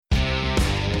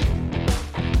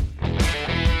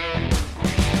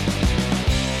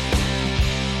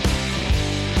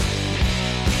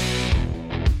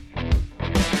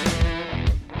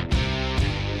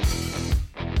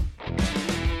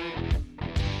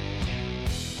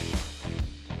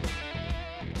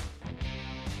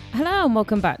Hello and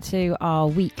welcome back to our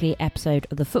weekly episode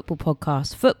of the football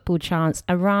podcast, Football Chants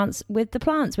and Rants with the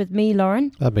Plants, with me,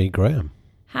 Lauren. That'd be Graham.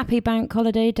 Happy bank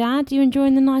holiday, Dad. You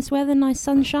enjoying the nice weather, nice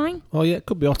sunshine? Oh yeah, it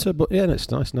could be hotter, but yeah, it's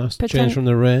nice to change from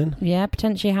the rain. Yeah,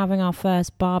 potentially having our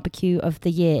first barbecue of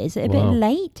the year. Is it a bit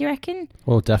late, do you reckon?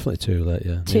 Well, definitely too late,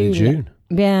 yeah. Too June.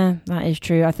 Yeah, that is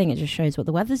true. I think it just shows what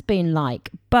the weather's been like.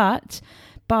 But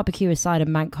barbecue aside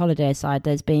and bank holiday aside,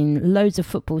 there's been loads of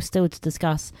football still to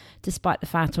discuss, despite the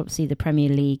fact, obviously, the Premier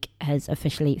League has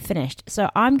officially finished. So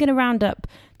I'm going to round up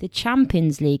the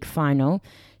Champions League final.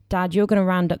 Dad, you're going to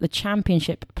round up the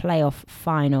Championship playoff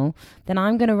final. Then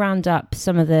I'm going to round up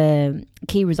some of the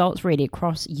key results really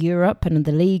across Europe and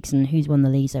the leagues and who's won the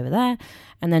leagues over there.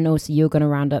 And then also you're going to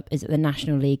round up is it the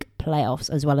National League playoffs,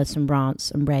 as well as some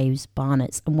rants and raves,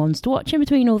 barnets and ones to watch in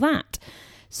between all that.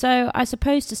 So I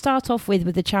suppose to start off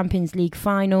with the Champions League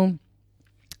final,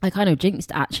 I kind of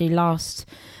jinxed actually last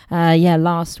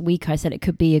week. I said it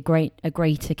could be a great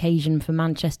occasion for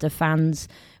Manchester fans,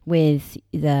 with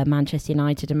the Manchester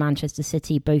United and Manchester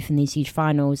City both in these huge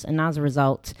finals. And as a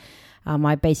result,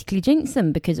 I basically jinxed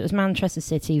them because it was Manchester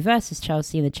City versus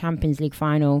Chelsea in the Champions League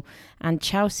final. And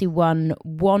Chelsea won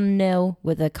 1-0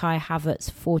 with a Kai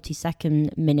Havertz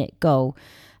 42nd minute goal.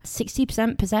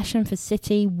 60% possession for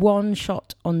City, one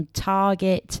shot on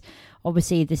target.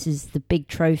 Obviously, this is the big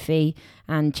trophy,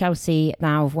 and Chelsea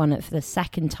now have won it for the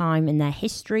second time in their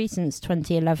history since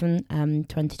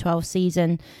 2011-2012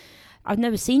 season. I've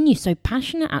never seen you so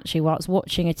passionate, actually, whilst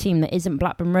watching a team that isn't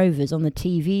Blackburn Rovers on the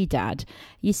TV, Dad.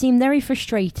 You seem very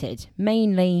frustrated,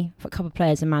 mainly for a couple of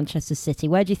players in Manchester City.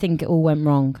 Where do you think it all went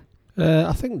wrong?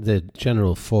 I think the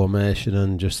general formation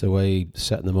and just the way he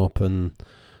set them up and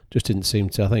just didn't seem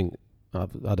to. I think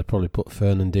I'd have probably put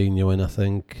Fernandinho in, I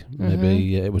think.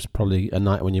 Maybe it was probably a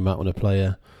night when you might want to play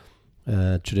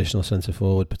a traditional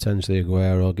centre-forward, potentially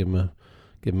Aguero, give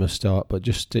him a start. But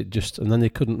just and then they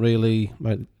couldn't really.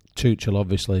 Tuchel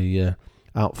obviously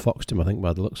outfoxed him, I think,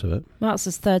 by the looks of it. Well, that's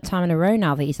his third time in a row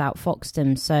now that he's outfoxed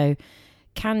him. So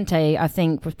Kante, I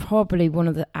think, was probably one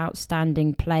of the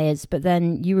outstanding players. But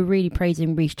then you were really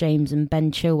praising Reece James and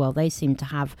Ben Chilwell. They seem to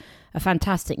have a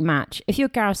fantastic match. If you're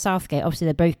Gareth Southgate, obviously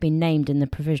they've both been named in the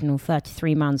provisional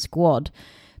 33-man squad.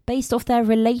 Based off their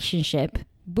relationship,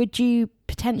 would you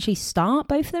potentially start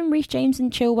both of them, Reece James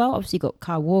and Chilwell? Obviously you've got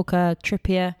Kyle Walker,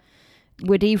 Trippier.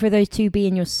 Would either of those two be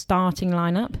in your starting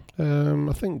lineup?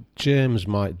 I think James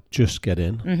might just get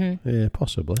in. Mm-hmm. Yeah,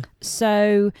 possibly.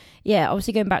 So, yeah,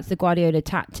 obviously going back to the Guardiola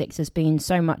tactics, has been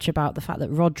so much about the fact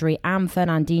that Rodri and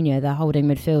Fernandinho, their holding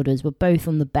midfielders, were both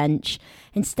on the bench.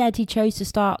 Instead, he chose to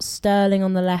start Sterling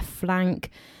on the left flank.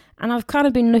 And I've kind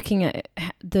of been looking at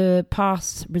the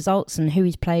past results and who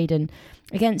he's played. And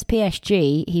against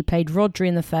PSG, he played Rodri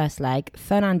in the first leg,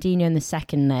 Fernandinho in the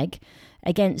second leg.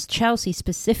 Against Chelsea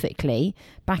specifically,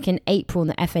 back in April in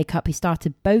the FA Cup, he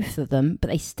started both of them,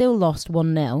 but they still lost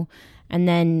 1-0. And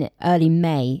then early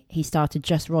May, he started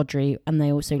just Rodri, and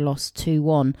they also lost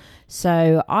 2-1.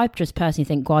 So I just personally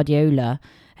think Guardiola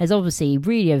has obviously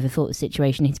really overthought the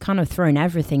situation. He's kind of thrown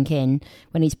everything in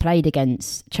when he's played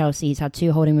against Chelsea. He's had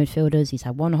two holding midfielders. He's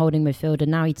had one holding midfielder.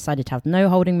 Now he decided to have no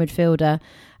holding midfielder.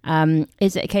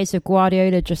 Is it a case of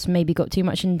Guardiola just maybe got too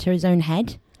much into his own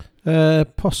head?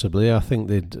 Possibly. I think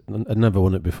they'd never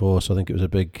won it before, so I think it was a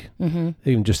big.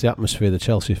 Even just the atmosphere, the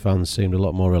Chelsea fans seemed a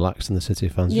lot more relaxed than the City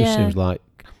fans. Yeah. Just seems like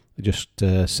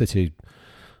City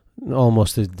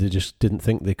almost they just didn't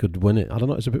think they could win it. I don't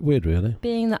know. It's a bit weird, really.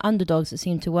 Being the underdogs, it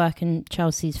seemed to work in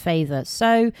Chelsea's favour.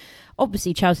 So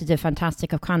obviously Chelsea did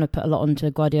fantastic. I've kind of put a lot onto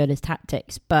Guardiola's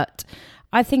tactics, but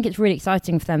I think it's really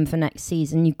exciting for them for next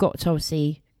season. You've got to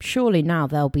obviously. Surely now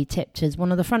they'll be tipped as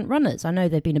one of the front runners. I know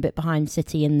they've been a bit behind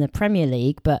City in the Premier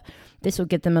League, but this will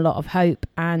give them a lot of hope.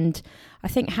 And I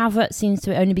think Havertz seems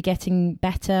to only be getting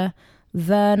better.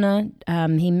 Werner,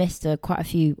 he missed quite a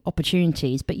few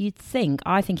opportunities, but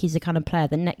I think he's the kind of player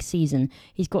that next season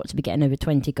he's got to be getting over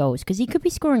 20 goals because he could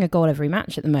be scoring a goal every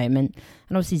match at the moment.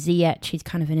 And obviously Ziyech, he's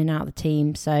kind of in and out of the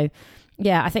team. So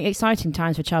yeah, I think exciting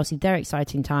times for Chelsea. They're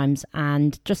exciting times,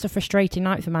 and just a frustrating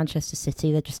night for Manchester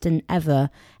City. They just didn't ever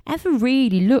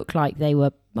really look like they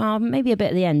were. Well, maybe a bit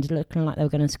at the end, looking like they were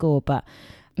going to score. But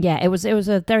yeah, it was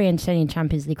a very entertaining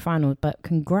Champions League final. But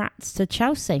congrats to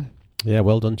Chelsea. Yeah,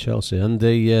 well done, Chelsea, and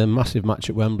the massive match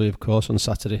at Wembley, of course, on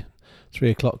Saturday,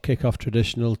 3:00 kick-off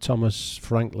traditional. Thomas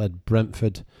Frank led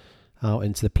Brentford out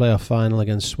into the playoff final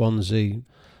against Swansea.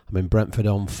 I mean, Brentford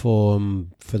on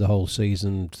form for the whole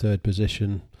season, third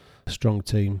position, strong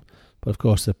team. But of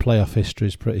course, the playoff history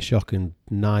is pretty shocking.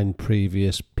 9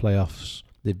 previous playoffs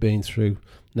they've been through,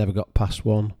 never got past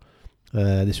one.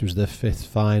 This was their 5th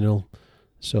final.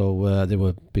 So they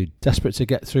would be desperate to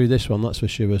get through this one, that's for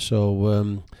sure.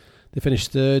 So they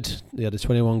finished third. They had a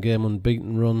 21-game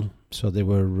unbeaten run, so they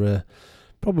were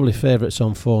probably favourites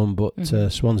on form, but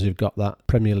Swansea have got that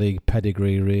Premier League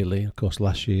pedigree, really. Of course,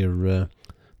 last year,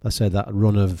 I said that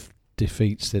run of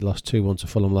defeats, they lost 2-1 to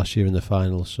Fulham last year in the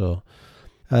final, so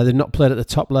they've not played at the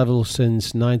top level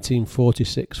since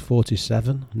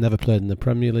 1946-47, never played in the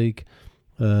Premier League,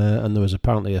 and there was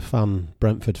apparently a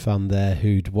Brentford fan there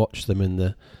who'd watched them in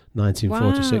the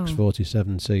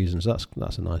 1946-47 seasons.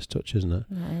 That's a nice touch, isn't it?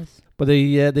 Nice. But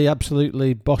they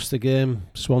absolutely bossed the game.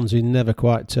 Swansea never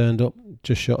quite turned up,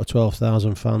 just short of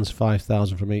 12,000 fans,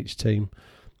 5,000 from each team.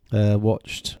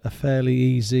 Watched a fairly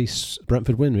easy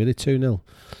Brentford win, really, 2-0.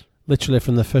 Literally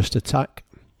from the first attack,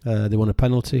 they won a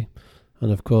penalty.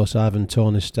 And of course, Ivan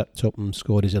Toney stepped up and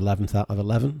scored his 11th out of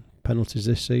 11 penalties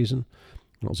this season.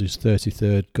 That was his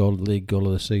 33rd league goal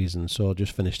of the season, so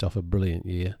just finished off a brilliant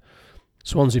year.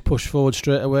 Swansea pushed forward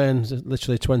straight away, and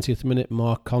literally 20th minute,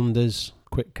 Marcondes,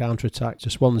 quick counter-attack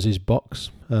to Swansea's box,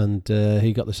 and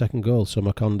he got the second goal. So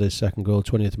Marcondes' second goal,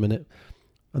 20th minute.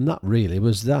 And that really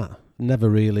was that. Never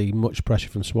really much pressure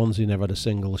from Swansea, never had a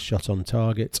single shot on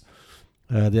target.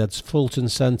 They had Fulton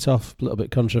sent off, a little bit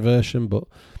controversial, but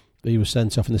he was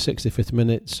sent off in the 65th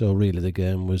minute, so really the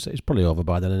game it's probably over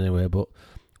by then anyway, but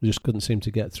we just couldn't seem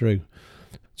to get through.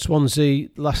 Swansea,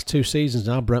 last 2 seasons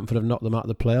now, Brentford have knocked them out of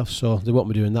the playoffs, so they won't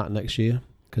be doing that next year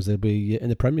because they'll be in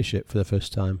the Premiership for the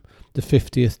first time. The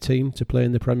 50th team to play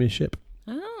in the Premiership.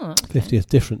 Oh, okay. 50th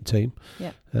different team.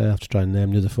 Yep. I have to try and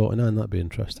name the other 49, that'd be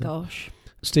interesting. Gosh.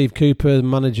 Steve Cooper, the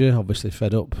manager, obviously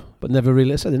fed up, but they never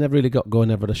really got going,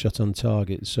 never had a shot on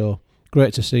target. So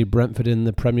great to see Brentford in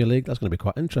the Premier League. That's going to be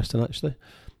quite interesting, actually.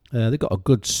 They've got a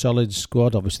good, solid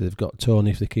squad. Obviously, they've got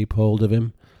Toney if they keep hold of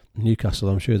him. Newcastle,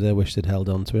 I'm sure they wished they'd held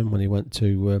on to him when he went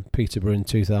to Peterborough in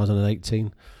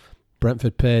 2018.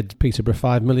 Brentford paid Peterborough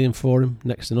 $5 million for him,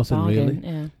 next to nothing,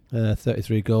 really. Yeah.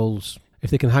 33 goals. If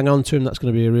they can hang on to him, that's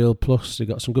going to be a real plus. They've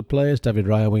got some good players. David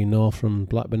Raya, we know from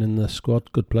Blackburn in the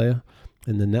squad, good player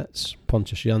in the nets.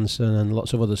 Pontus Jansson and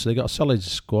lots of others. So they've got a solid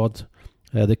squad.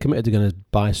 They're committed to going to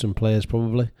buy some players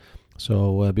probably.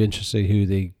 So it'll be interesting to see who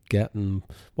they get and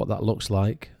what that looks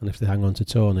like and if they hang on to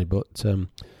Toney. But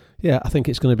yeah, I think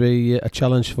it's going to be a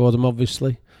challenge for them,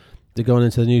 obviously. They're going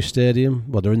into the new stadium.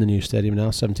 Well, they're in the new stadium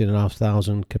now,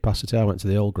 17,500 capacity. I went to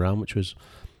the old ground, which was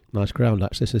a nice ground,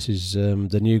 actually. This is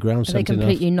the new ground. Have they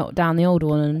completely knocked down the old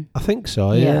one? I think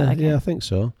so, yeah. Okay. Yeah, I think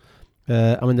so.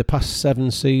 The past 7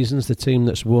 seasons, the team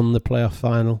that's won the playoff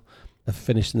final have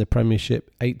finished in the Premiership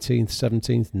 18th,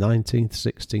 17th, 19th,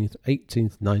 16th,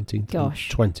 18th, 19th, and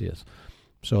 20th.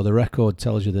 So the record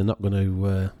tells you they're not going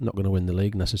to win the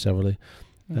league necessarily.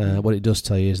 What it does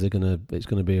tell you is it's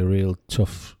going to be a real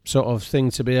tough sort of thing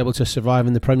to be able to survive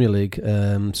in the Premier League.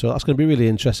 So that's going to be really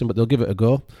interesting, but they'll give it a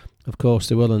go. Of course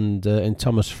they will. And in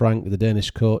Thomas Frank, the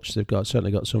Danish coach, they've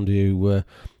certainly got somebody who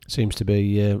seems to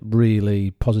be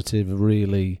really positive,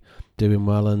 really doing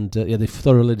well. And they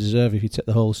thoroughly deserve, if you take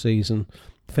the whole season,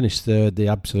 finish third, they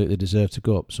absolutely deserve to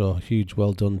go up. So huge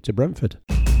well done to Brentford.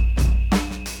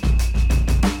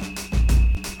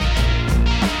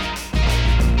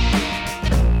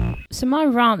 So my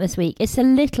rant this week, it's a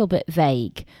little bit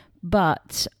vague,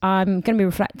 but I'm going to be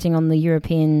reflecting on the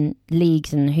European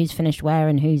leagues and who's finished where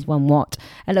and who's won what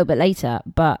a little bit later.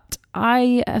 But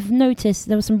I have noticed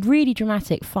there were some really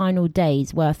dramatic final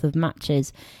days worth of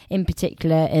matches, in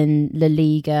particular in La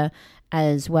Liga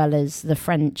as well as the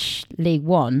French Ligue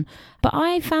 1. But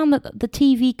I found that the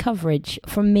TV coverage,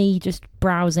 from me just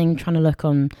browsing, trying to look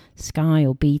on Sky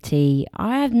or BT,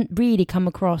 I haven't really come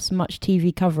across much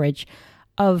TV coverage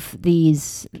of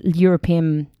these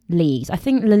European leagues. I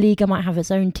think La Liga might have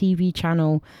its own TV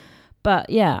channel,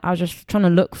 but yeah, I was just trying to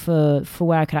look for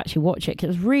where I could actually watch it because it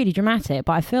was really dramatic,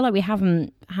 but I feel like we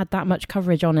haven't had that much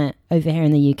coverage on it over here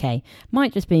in the UK.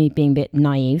 Might just be being a bit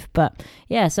naive, but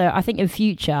yeah, so I think in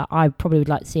future I probably would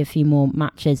like to see a few more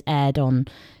matches aired on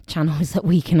channels that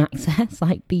we can access,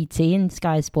 like BT and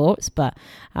Sky Sports, but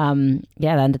yeah,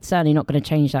 they're certainly not going to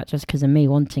change that just because of me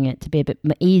wanting it to be a bit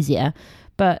easier.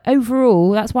 But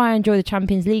overall, that's why I enjoy the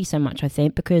Champions League so much, I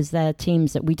think, because they're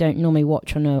teams that we don't normally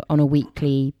watch on a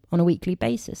weekly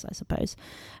basis, I suppose.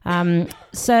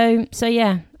 So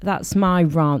yeah, that's my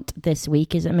rant this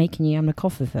week. Is it making you having a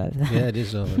cough over there? Yeah, it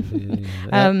is.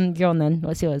 Go on then.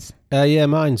 What's yours? Yeah,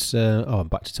 mine's I'm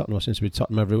back to Tottenham. I seem to be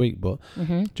Tottenham every week, but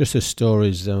just as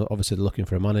stories. Obviously, they're looking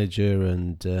for a manager,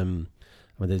 and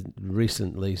they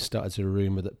recently started to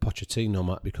rumour that Pochettino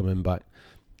might be coming back.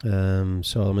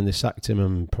 So they sacked him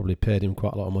and probably paid him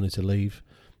quite a lot of money to leave,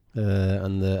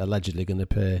 and they're allegedly going to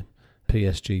pay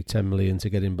PSG 10 million to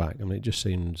get him back. I mean, it just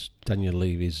seems Daniel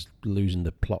Levy's losing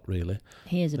the plot, really.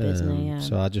 He is a bit, isn't he? Yeah.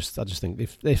 So I just think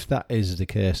if that is the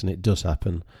case and it does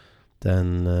happen,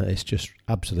 then it's just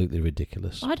absolutely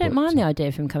ridiculous. I don't mind the idea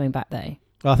of him coming back, though.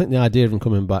 I think the idea of him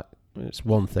coming back, it's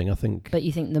one thing, I think. But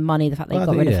you think the money, the fact they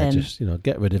got rid of him. Just,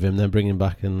 get rid of him, then bring him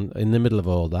back, and in the middle of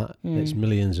all that, it's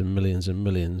millions and millions and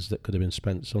millions that could have been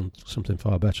spent on something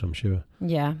far better, I'm sure.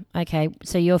 Yeah, okay.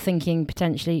 So you're thinking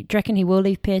potentially, do you reckon he will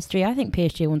leave PSG? I think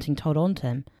PSG are wanting to hold on to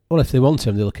him. Well, if they want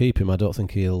him, they'll keep him. I don't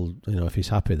think he'll, if he's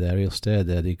happy there, he'll stay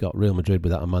there. They got Real Madrid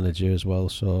without a manager as well,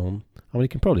 so, he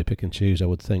can probably pick and choose, I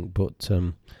would think, but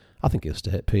I think he'll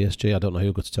stay at PSG. I don't know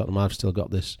who'll go to Tottenham. I've still got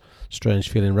this strange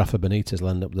feeling Rafa Benitez will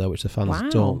end up there, which the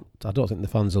fans don't. I don't think the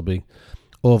fans will be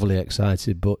overly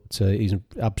excited, but he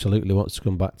absolutely wants to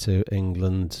come back to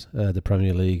England, the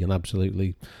Premier League, and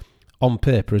absolutely, on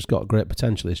paper, has got great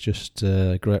potential. It's just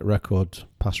a great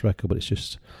past record, but it's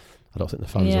just, I don't think the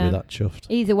fans will be that chuffed.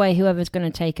 Either way, whoever's going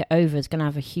to take it over is going to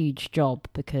have a huge job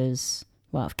because,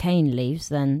 well, if Kane leaves,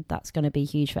 then that's going to be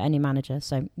huge for any manager.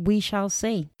 So we shall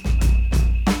see.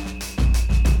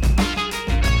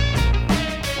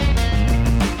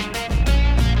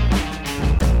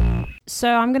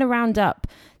 So I'm going to round up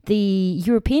the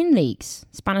European leagues,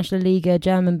 Spanish La Liga,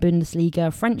 German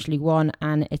Bundesliga, French Ligue 1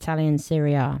 and Italian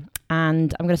Serie A.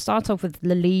 And I'm going to start off with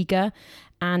La Liga,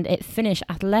 and it finished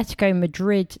Atletico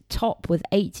Madrid top with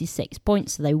 86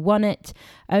 points, so they won it.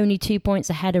 Only 2 points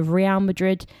ahead of Real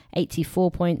Madrid, 84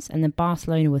 points, and then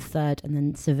Barcelona were third, and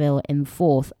then Seville in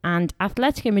fourth. And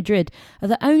Atletico Madrid are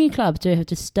the only club to have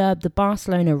disturbed the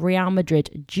Barcelona-Real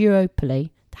Madrid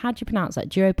duopoly. How do you pronounce that?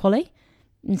 Duopoly?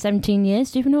 In 17 years.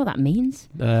 Do you even know what that means?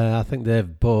 I think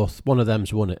they've both, one of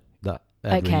them's won it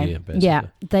every year, basically. Yeah,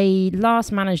 they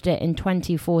last managed it in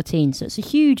 2014, so it's a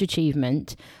huge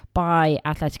achievement by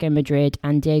Atletico Madrid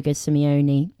and Diego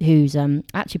Simeone, who's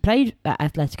actually played at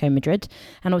Atletico Madrid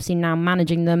and obviously now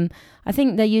managing them. I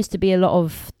think there used to be a lot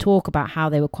of talk about how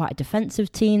they were quite a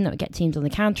defensive team that would get teams on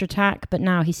the counter-attack, but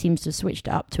now he seems to have switched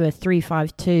it up to a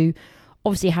 3-5-2.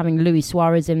 Obviously, having Luis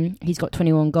Suarez in, he's got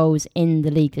 21 goals in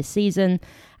the league this season,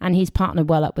 and he's partnered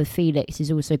well up with Felix. He's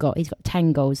got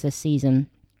 10 goals this season.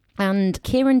 And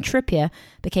Kieran Trippier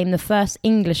became the first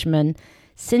Englishman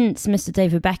since Mr.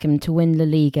 David Beckham to win La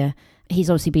Liga. He's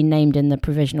obviously been named in the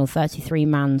provisional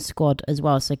 33-man squad as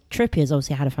well. So Trippier's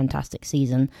obviously had a fantastic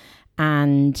season.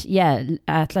 And yeah,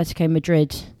 Atletico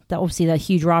Madrid, obviously the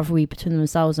huge rivalry between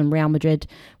themselves and Real Madrid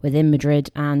within Madrid,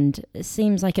 and it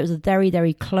seems like it was a very,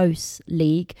 very close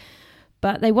league,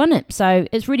 but they won it. So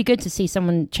it's really good to see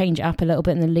someone change it up a little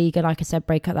bit in the Liga. Like I said,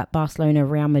 break up that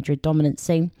Barcelona-Real Madrid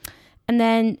dominancy. And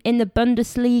then in the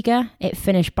Bundesliga, it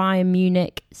finished Bayern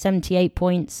Munich 78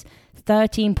 points,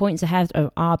 13 points ahead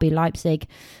of RB Leipzig,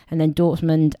 and then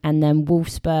Dortmund, and then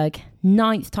Wolfsburg,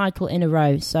 9th title in a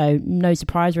row. So no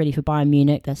surprise really for Bayern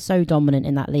Munich. They're so dominant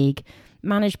in that league.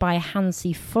 Managed by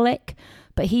Hansi Flick,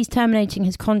 but he's terminating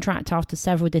his contract after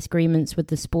several disagreements with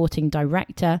the sporting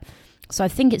director. So I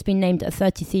think it's been named that a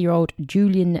 33-year-old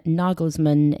Julian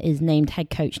Nagelsmann is named head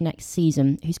coach next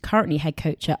season, who's currently head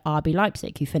coach at RB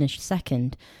Leipzig, who finished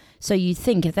second. So you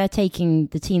think if they're taking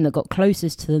the team that got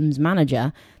closest to them as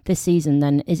manager this season,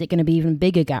 then is it going to be even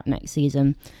bigger gap next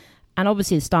season? And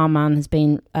obviously the star man has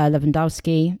been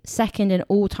Lewandowski, second in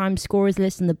all-time scorers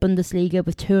list in the Bundesliga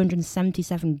with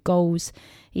 277 goals.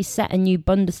 He's set a new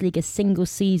Bundesliga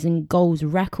single-season goals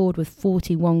record with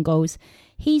 41 goals.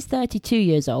 He's 32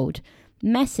 years old.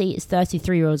 Messi is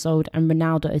 33 years old and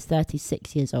Ronaldo is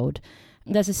 36 years old.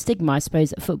 There's a stigma, I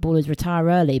suppose, that footballers retire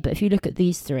early, but if you look at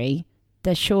these three,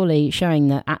 they're surely showing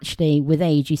that actually with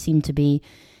age you seem to be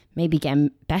maybe getting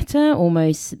better,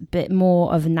 almost a bit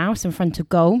more of a nous in front of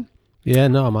goal. Yeah,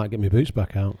 no, I might get my boots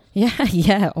back out.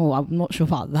 Yeah. Oh, I'm not sure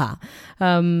about that.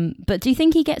 But do you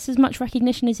think he gets as much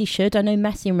recognition as he should? I know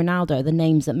Messi and Ronaldo are the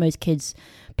names that most kids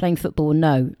playing football will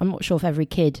know. I'm not sure if every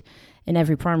kid in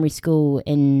every primary school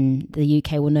in the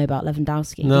UK will know about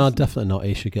Lewandowski. No, definitely not.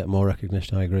 He should get more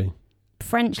recognition, I agree.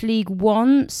 French League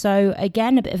 1, so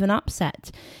again a bit of an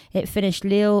upset. It finished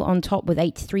Lille on top with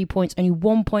 83 points, only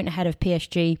 1 point ahead of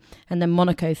PSG, and then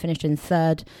Monaco finished in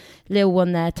third. Lille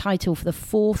won their title for the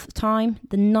fourth time,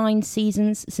 the 9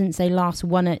 seasons since they last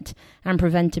won it, and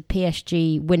prevented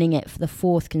PSG winning it for the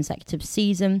fourth consecutive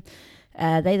season.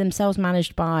 They themselves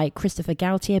managed by Christopher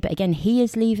Galtier, but again he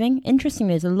is leaving.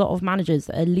 Interestingly, there's a lot of managers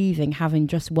that are leaving having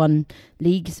just won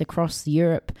leagues across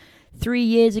Europe. 3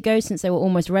 years ago since they were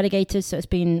almost relegated, so it's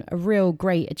been a real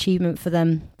great achievement for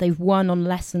them. They've won on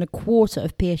less than a quarter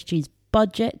of PSG's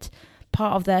budget.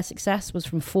 Part of their success was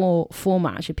from four former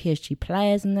actually PSG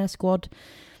players in their squad.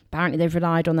 Apparently they've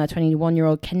relied on their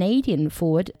 21-year-old Canadian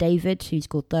forward, David, who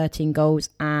scored 13 goals,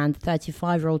 and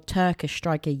 35-year-old Turkish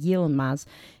striker Yilmaz,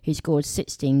 who scored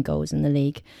 16 goals in the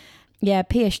league. Yeah,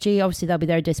 PSG, obviously they'll be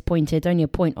very disappointed, only a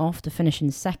point off to finish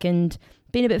in second.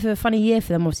 Been a bit of a funny year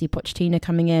for them, obviously Pochettino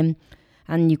coming in,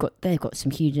 and they've got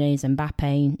some huge names,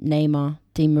 Mbappe, Neymar,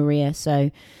 Di Maria,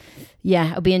 so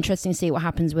yeah, it'll be interesting to see what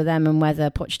happens with them and whether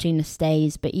Pochettino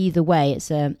stays, but either way, it's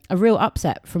a real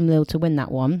upset from Lille to win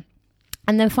that one.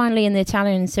 And then finally in the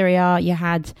Italian Serie A, you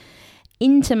had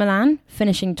Inter Milan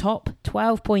finishing top,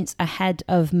 12 points ahead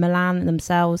of Milan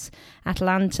themselves.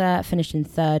 Atalanta finished in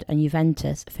third and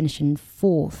Juventus finished in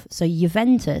fourth. So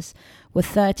Juventus were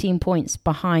 13 points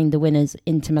behind the winners,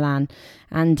 Inter Milan.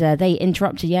 And they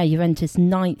interrupted, Juventus'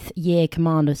 9th year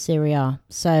command of Serie A.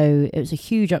 So it was a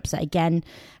huge upset again.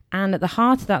 And at the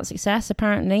heart of that success,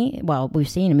 apparently, well, we've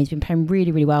seen him. He's been playing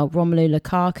really, really well. Romelu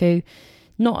Lukaku,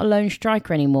 not a lone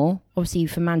striker anymore. Obviously,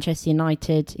 for Manchester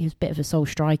United, he was a bit of a sole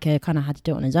striker, kind of had to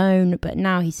do it on his own. But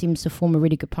now he seems to form a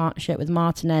really good partnership with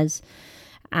Martinez.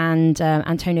 And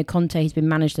Antonio Conte, who's been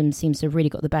managed them, seems to have really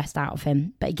got the best out of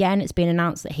him. But again, it's been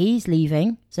announced that he's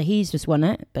leaving. So he's just won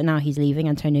it. But now he's leaving,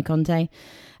 Antonio Conte.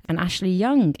 And Ashley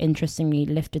Young, interestingly,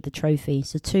 lifted the trophy.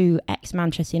 So 2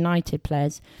 ex-Manchester United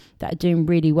players that are doing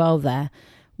really well there.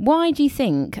 Why do you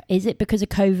think? Is it because of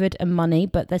COVID and money?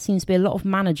 But there seems to be a lot of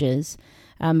managers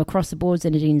across the board.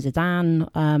 Zinedine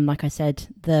Zidane, like I said,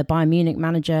 the Bayern Munich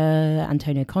manager,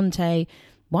 Antonio Conte.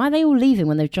 Why are they all leaving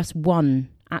when they've just won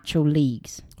actual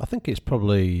leagues? I think it's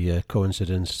probably a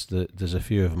coincidence that there's a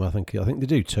few of them. I think they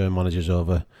do turn managers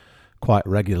over quite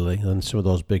regularly, and some of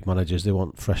those big managers, they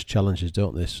want fresh challenges,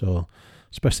 don't they? So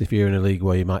especially if you're in a league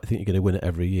where you might think you're going to win it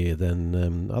every year,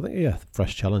 then I think,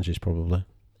 fresh challenges probably.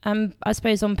 I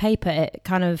suppose on paper it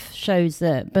kind of shows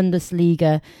that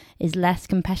Bundesliga is less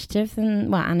competitive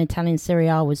than, and Italian Serie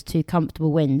A was 2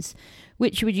 comfortable wins.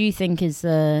 Which would you think is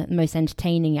the most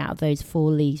entertaining out of those 4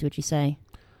 leagues, would you say?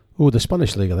 Oh, the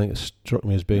Spanish league, I think, it struck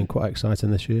me as being quite exciting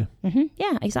this year. Mm-hmm.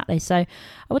 Yeah, exactly. So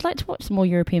I would like to watch some more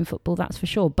European football, that's for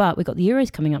sure. But we've got the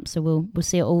Euros coming up, so we'll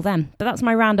see it all then. But that's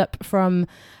my roundup from,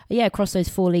 across those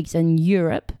 4 leagues in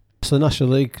Europe. So the National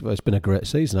League, it's been a great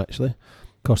season, actually.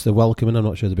 Of course, they're welcoming. I'm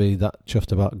not sure they'll be that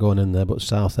chuffed about going in there, but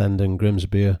Southend and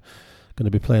Grimsby are going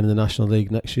to be playing in the National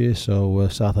League next year. So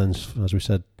Southend's, as we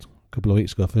said a couple of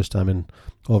weeks ago, first time in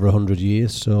over 100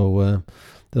 years. So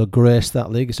they'll grace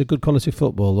that league. It's a good quality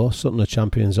football, though. Sutton are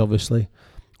champions, obviously.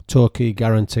 Torquay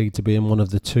guaranteed to be in one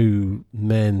of the 2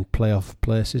 main playoff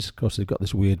places. Of course, they've got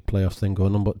this weird playoff thing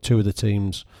going on, but 2 of the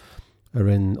teams are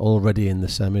already in the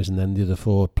semis, and then the other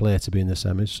 4 play to be in the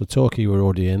semis. So Torquay were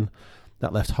already in.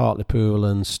 That left Hartlepool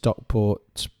and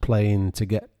Stockport playing to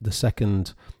get the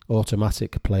second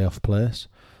automatic playoff place.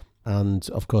 And,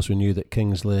 of course, we knew that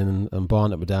Kings Lynn and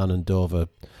Barnet were down, and Dover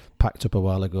packed up a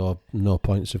while ago. No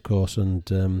points, of course,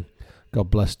 and God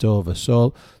bless Dover.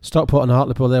 So Stockport and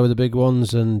Hartlepool, they were the big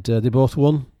ones, and they both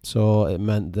won. So it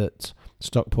meant that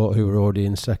Stockport, who were already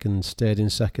in second, stayed in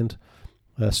third,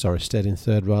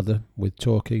 rather, with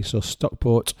Torquay. So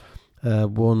Stockport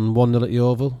won 1-0 at the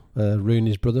Oval.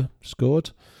 Rooney's brother scored,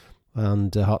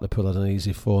 and Hartlepool had an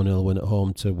easy 4-0 win at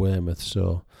home to Weymouth.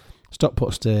 So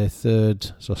Stockport stay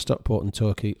third. So Stockport and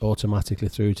Torquay automatically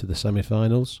through to the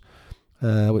semi-finals,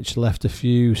 which left a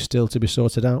few still to be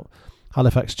sorted out.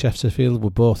 Halifax, Chesterfield were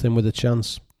both in with a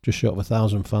chance. Just short of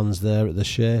 1,000 fans there at the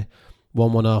Shea.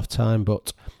 1-1 half time,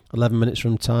 but 11 minutes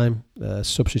from time,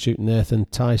 substitute Nathan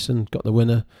Tyson got the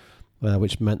winner,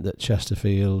 which meant that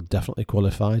Chesterfield definitely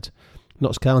qualified.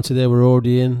 Notts County, they were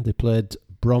already in. They played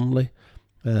Bromley,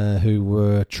 who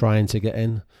were trying to get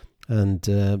in, and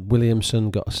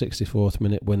Williamson got a 64th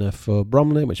minute winner for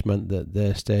Bromley, which meant that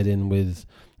they stayed in with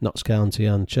Notts County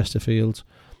and Chesterfield.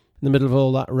 In the middle of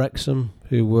all that, Wrexham,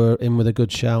 who were in with a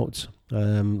good shout,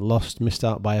 missed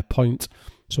out by a point.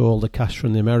 So all the cash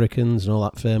from the Americans and all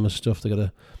that famous stuff, they've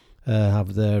got to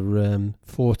have their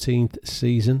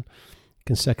 14th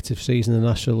consecutive season in the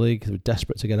National League. They were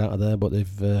desperate to get out of there, but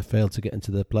they've failed to get into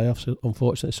the playoffs,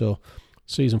 unfortunately. So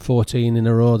season 14 in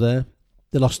a row there.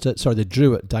 They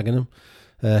drew at Dagenham,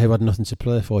 who had nothing to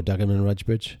play for, Dagenham and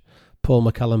Redbridge. Paul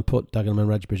McCallum put Dagenham and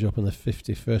Redbridge up in the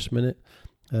 51st minute.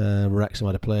 Wrexham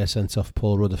had a player sent off,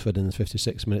 Paul Rutherford, in the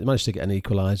 56th minute. They managed to get an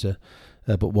equaliser,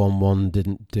 but 1-1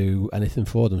 didn't do anything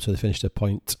for them, so they finished a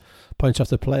point off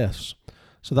the playoffs.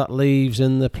 So that leaves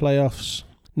in the playoffs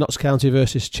Notts County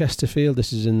versus Chesterfield.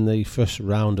 This is in the first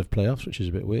round of playoffs, which is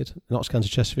a bit weird. Notts County,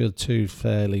 Chesterfield, 2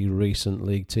 fairly recent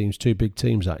league teams, 2 big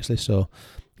teams actually, so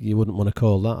you wouldn't want to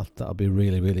call that. That'll be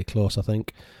really, really close, I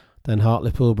think. Then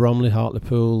Hartlepool, Bromley.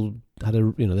 Hartlepool had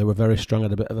they were very strong,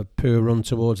 had a bit of a poor run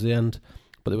towards the end.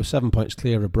 But they were 7 points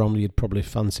clear of Bromley. You'd probably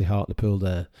fancy Hartlepool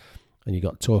there. And you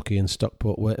got Torquay and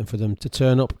Stockport waiting for them to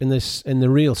turn up in the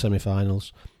real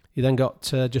semi-finals. You then got,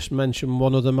 just mention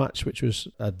one other match, which was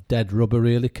a dead rubber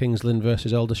really, Kingsland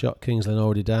versus Aldershot. Kingsland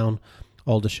already down,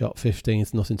 Aldershot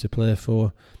 15th, nothing to play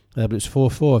for. But it's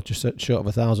 4-4, just short of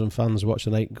 1,000 fans watched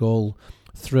an 8-goal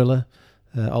thriller.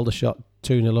 Aldershot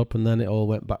 2-0 up, and then it all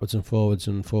went backwards and forwards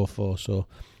and 4-4. So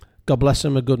God bless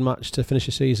them, a good match to finish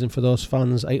the season for those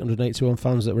fans, 881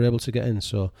 fans that were able to get in.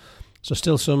 So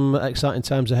still some exciting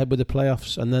times ahead with the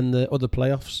playoffs and then the other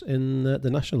playoffs in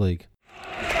the National League.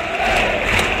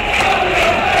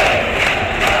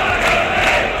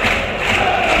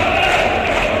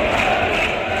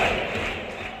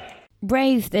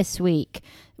 Rave this week.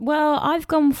 Well, I've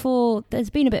gone for, there's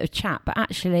been a bit of chat, but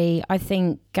actually I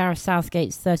think Gareth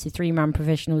Southgate's 33-man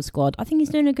provisional squad, I think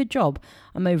he's doing a good job.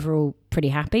 I'm overall pretty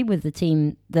happy with the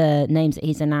team, the names that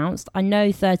he's announced. I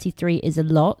know 33 is a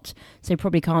lot, so he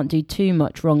probably can't do too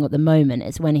much wrong at the moment.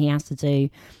 It's when he has to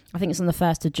do, I think it's on the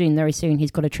 1st of June, very soon,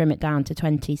 he's got to trim it down to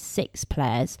 26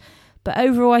 players. But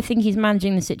overall, I think he's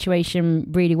managing the situation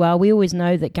really well. We always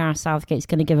know that Gareth Southgate's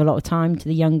going to give a lot of time to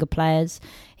the younger players.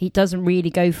 He doesn't really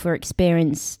go for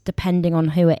experience depending on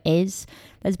who it is.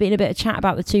 There's been a bit of chat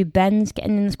about the two Bens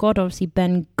getting in the squad. Obviously,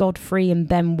 Ben Godfrey and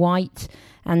Ben White,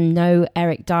 and no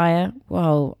Eric Dyer.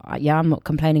 Well, yeah, I'm not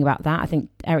complaining about that. I think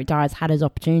Eric Dyer's had his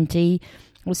opportunity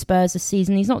with Spurs this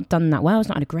season. He's not done that well. He's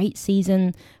not had a great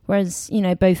season. Whereas,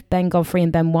 both Ben Godfrey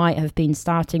and Ben White have been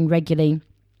starting regularly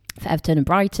for Everton and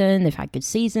Brighton. They've had good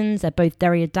seasons. They're both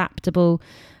very adaptable.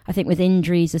 I think with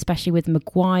injuries, especially with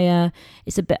Maguire,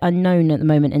 it's a bit unknown at the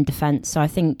moment in defence. So I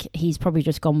think he's probably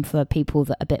just gone for people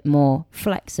that are a bit more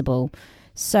flexible.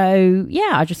 So,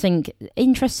 yeah, I just think,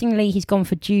 interestingly, he's gone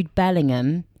for Jude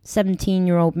Bellingham,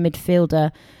 17-year-old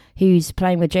midfielder who's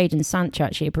playing with Jadon Sancho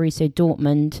actually at Borussia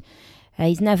Dortmund.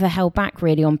 He's never held back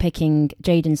really on picking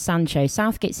Jadon Sancho.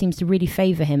 Southgate seems to really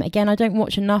favour him. Again, I don't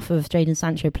watch enough of Jadon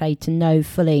Sancho play to know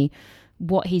fully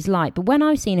what he's like. But when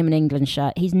I've seen him in an England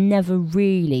shirt, he's never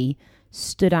really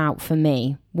stood out for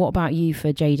me. What about you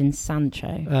for Jadon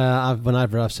Sancho?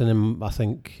 Whenever I've seen him, I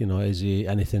think, is he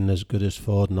anything as good as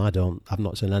Foden? I've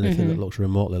not seen anything that looks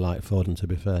remotely like Foden, to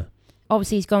be fair.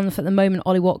 Obviously, he's gone for, at the moment,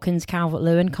 Ollie Watkins,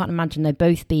 Calvert-Lewin. Can't imagine they'd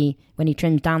both be, when he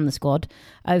trims down the squad,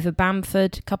 over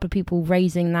Bamford. A couple of people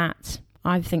raising that.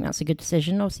 I think that's a good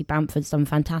decision. Obviously, Bamford's done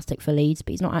fantastic for Leeds,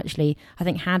 but he's not actually, I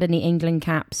think, had any England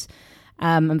caps.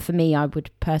 And for me, I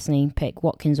would personally pick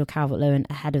Watkins or Calvert-Lewin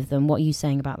ahead of them. What are you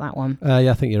saying about that one?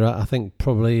 Yeah, I think you're right. I think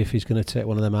probably if he's going to take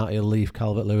one of them out, he'll leave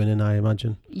Calvert-Lewin in, I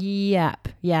imagine. Yep.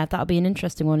 Yeah, that'll be an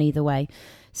interesting one either way.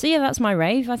 So yeah, that's my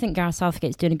rave. I think Gareth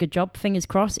Southgate's doing a good job. Fingers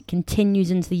crossed it continues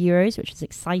into the Euros, which is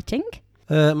exciting.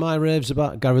 My rave's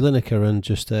about Gary Lineker, and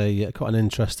just quite an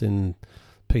interesting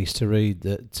piece to read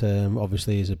that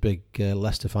obviously he's a big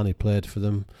Leicester fan. He played for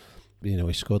them.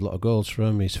 He scored a lot of goals for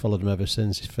them. He's followed them ever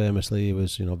since. Famously, he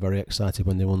was very excited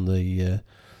when they won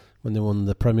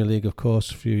the Premier League, of course,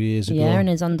 a few years ago. Yeah, in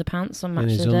his underpants on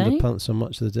Match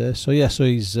of the Day. So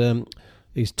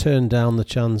he's turned down the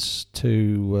chance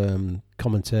to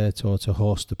commentate or to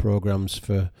host the programmes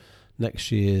for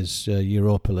next year's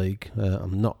Europa League.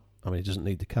 He doesn't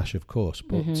need the cash, of course,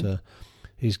 but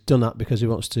he's done that because he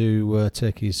wants to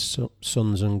take his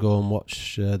sons and go and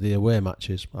watch the away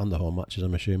matches and the home matches,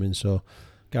 I'm assuming. So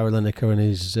Gary Lineker and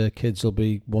his kids will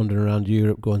be wandering around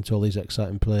Europe, going to all these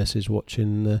exciting places,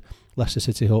 watching Leicester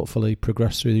City hopefully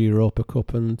progress through the Europa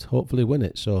Cup and hopefully win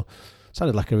it. So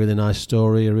sounded like a really nice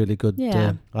story, a really good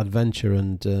adventure,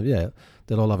 and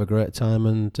they'll all have a great time,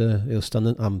 and he'll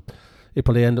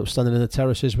probably end up standing in the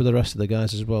terraces with the rest of the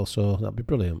guys as well, so that'd be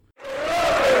brilliant.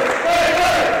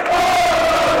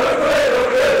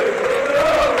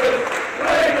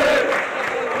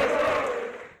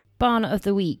 Barnet of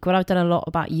the week. Well, I've done a lot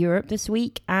about Europe this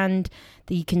week, and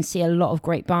you can see a lot of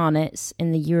great Barnets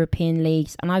in the European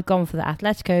leagues, and I've gone for the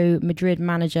Atletico Madrid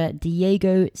manager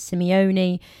Diego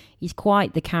Simeone. He's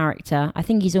quite the character. I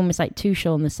think he's almost like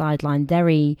Tuchel on the sideline,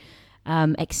 very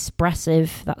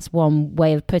expressive. That's one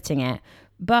way of putting it.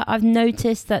 But I've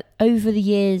noticed that over the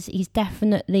years, he's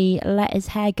definitely let his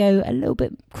hair go a little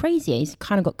bit crazier. He's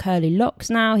kind of got curly locks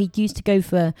now. He used to go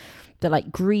for the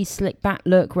grease slick back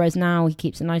look, whereas now he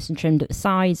keeps it nice and trimmed at the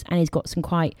sides, and he's got some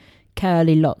quite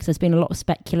curly locks. There's been a lot of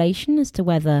speculation as to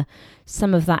whether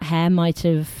some of that hair might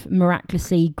have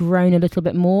miraculously grown a little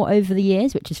bit more over the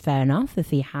years, which is fair enough if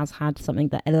he has had something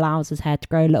that allows his hair to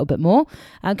grow a little bit more,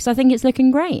 because I think it's looking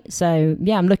great. So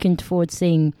yeah, I'm looking forward to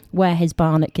seeing where his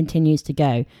Barnet continues to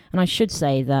go. And I should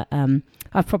say that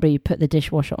I've probably put the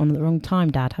dishwasher on at the wrong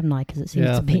time, Dad, haven't I? Because it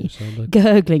seems to be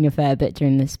gurgling a fair bit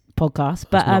during this podcast.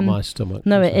 But not my stomach.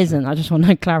 No, it isn't. I just want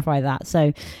to clarify that.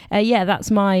 So, that's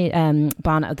my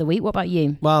Barnet of the week. What about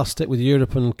you? Well, I'll stick with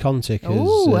Europe and Conte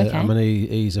because I mean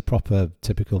he's a proper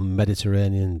typical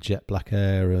Mediterranean jet black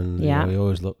hair, and he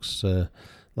always looks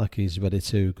like he's ready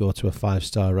to go to a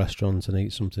 5-star restaurant and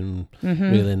eat something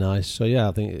really nice. So yeah,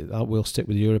 I think I will stick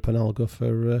with Europe and I'll go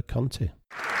for Conte.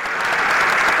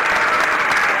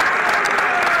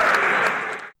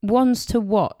 Ones to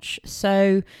watch.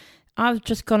 So I've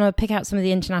just going to pick out some of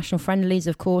the international friendlies.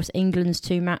 Of course, England's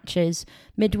 2 matches.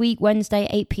 Midweek, Wednesday,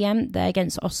 8 p.m. They're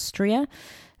against Austria.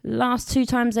 Last 2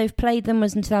 times they've played them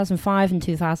was in 2005 and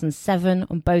 2007.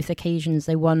 On both occasions,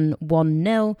 they won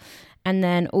 1-0. And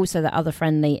then also the other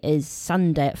friendly is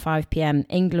Sunday at 5 p.m,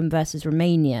 England versus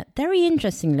Romania. Very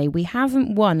interestingly, we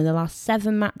haven't won in the last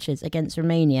 7 matches against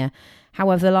Romania.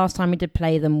 However, the last time we did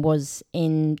play them was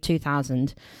in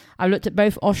 2000. I looked at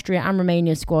both Austria and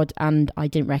Romania squad and I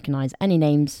didn't recognise any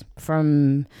names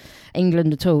from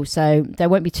England at all. So there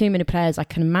won't be too many players I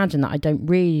can imagine that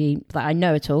I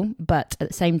know at all. But at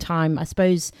the same time, I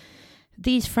suppose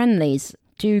these friendlies,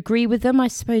 do you agree with them? I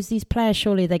suppose these players,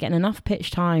 surely they're getting enough pitch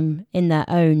time in their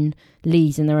own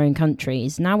leagues, in their own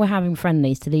countries. Now we're having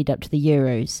friendlies to lead up to the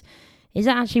Euros. Is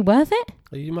that actually worth it?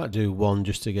 You might do one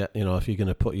just to get, if you're going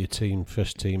to put your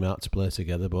first team out to play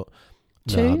together, but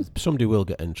 2? Somebody will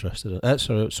get interested.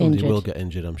 Somebody will get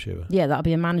injured, I'm sure. Yeah, that'll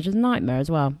be a manager's nightmare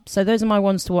as well. So those are my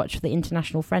ones to watch for the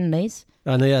international friendlies.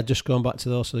 And just going back to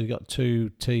those, so you've got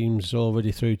 2 teams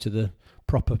already through to the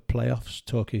proper playoffs.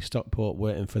 Torquay, Stockport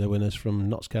waiting for the winners from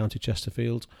Notts County,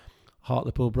 Chesterfield,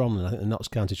 Hartlepool, Bromley. I think the Notts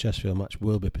County Chesterfield match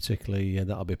will be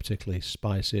that'll be particularly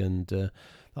spicy, and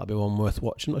that'll be one worth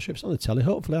watching. I'm not sure if it's on the telly.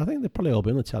 Hopefully, I think they'll probably all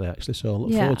be on the telly actually. So I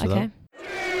look forward to that.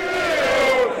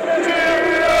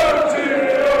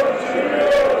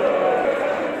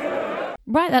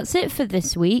 Right, that's it for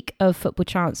this week of Football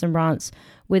Chants and Rants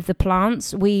with the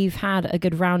Plants. We've had a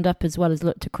good roundup as well as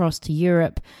looked across to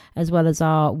Europe as well as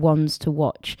our ones to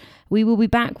watch. We will be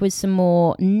back with some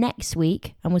more next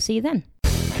week and we'll see you then.